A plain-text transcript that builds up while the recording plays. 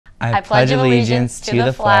I pledge allegiance to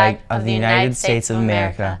the flag of the United States of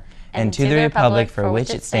America and to the republic for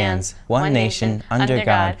which it stands, one nation, under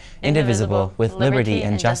God, indivisible, with liberty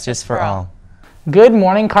and justice for all. Good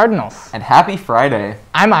morning, Cardinals. And happy Friday.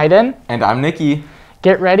 I'm Aiden. And I'm Nikki.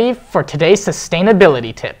 Get ready for today's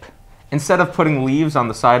sustainability tip. Instead of putting leaves on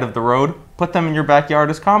the side of the road, put them in your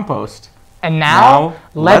backyard as compost. And now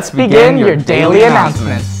let's begin your daily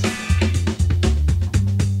announcements.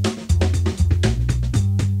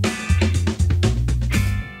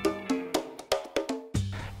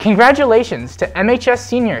 Congratulations to MHS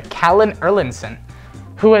senior Callan Erlinson,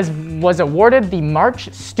 who was awarded the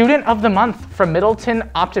March Student of the Month from Middleton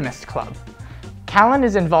Optimist Club. Callan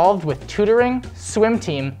is involved with tutoring, swim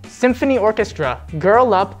team, symphony orchestra,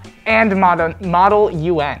 Girl Up, and Model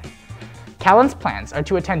UN. Callan's plans are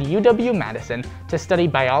to attend UW-Madison to study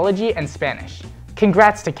biology and Spanish.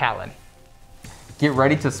 Congrats to Callan. Get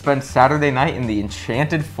ready to spend Saturday night in the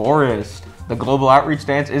Enchanted Forest. The Global Outreach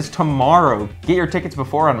Dance is tomorrow. Get your tickets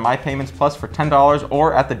before on My Payments Plus for $10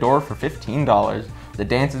 or at the door for $15. The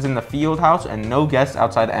dance is in the field house and no guests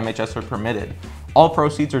outside MHS are permitted. All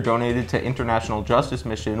proceeds are donated to International Justice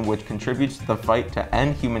Mission, which contributes to the fight to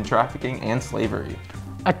end human trafficking and slavery.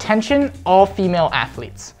 Attention all female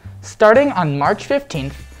athletes. Starting on March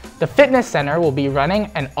 15th, the Fitness Center will be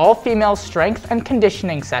running an all-female strength and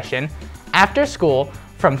conditioning session after school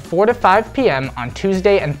from 4 to 5 p.m. on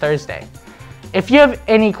Tuesday and Thursday. If you have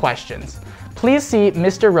any questions, please see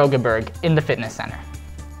Mr. Rogeberg in the Fitness Center.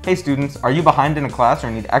 Hey students, are you behind in a class or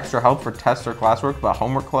need extra help for tests or classwork but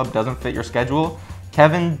homework club doesn't fit your schedule?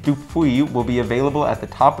 Kevin Dupuy will be available at the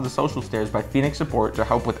top of the social stairs by Phoenix Support to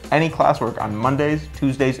help with any classwork on Mondays,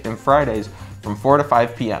 Tuesdays, and Fridays from 4 to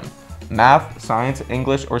 5 p.m. Math, science,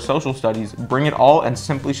 English, or social studies, bring it all and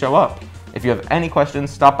simply show up. If you have any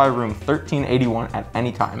questions, stop by room 1381 at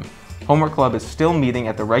any time. Homework Club is still meeting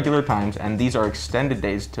at the regular times, and these are extended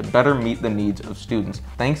days to better meet the needs of students,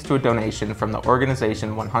 thanks to a donation from the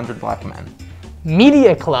organization 100 Black Men.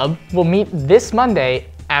 Media Club will meet this Monday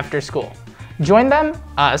after school. Join them,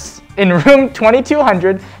 us, in room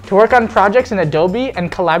 2200 to work on projects in Adobe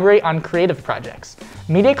and collaborate on creative projects.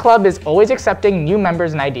 Media Club is always accepting new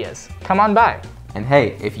members and ideas. Come on by. And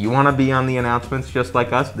hey, if you want to be on the announcements just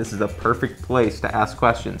like us, this is a perfect place to ask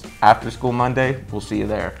questions. After School Monday, we'll see you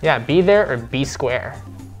there. Yeah, be there or be square.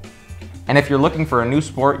 And if you're looking for a new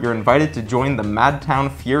sport, you're invited to join the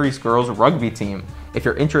Madtown Furies girls rugby team. If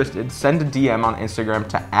you're interested, send a DM on Instagram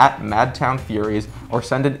to @MadtownFuries or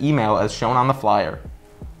send an email as shown on the flyer.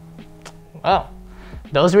 Well,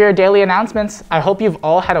 those were your daily announcements. I hope you've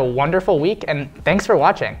all had a wonderful week and thanks for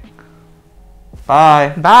watching.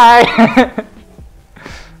 Bye. Bye.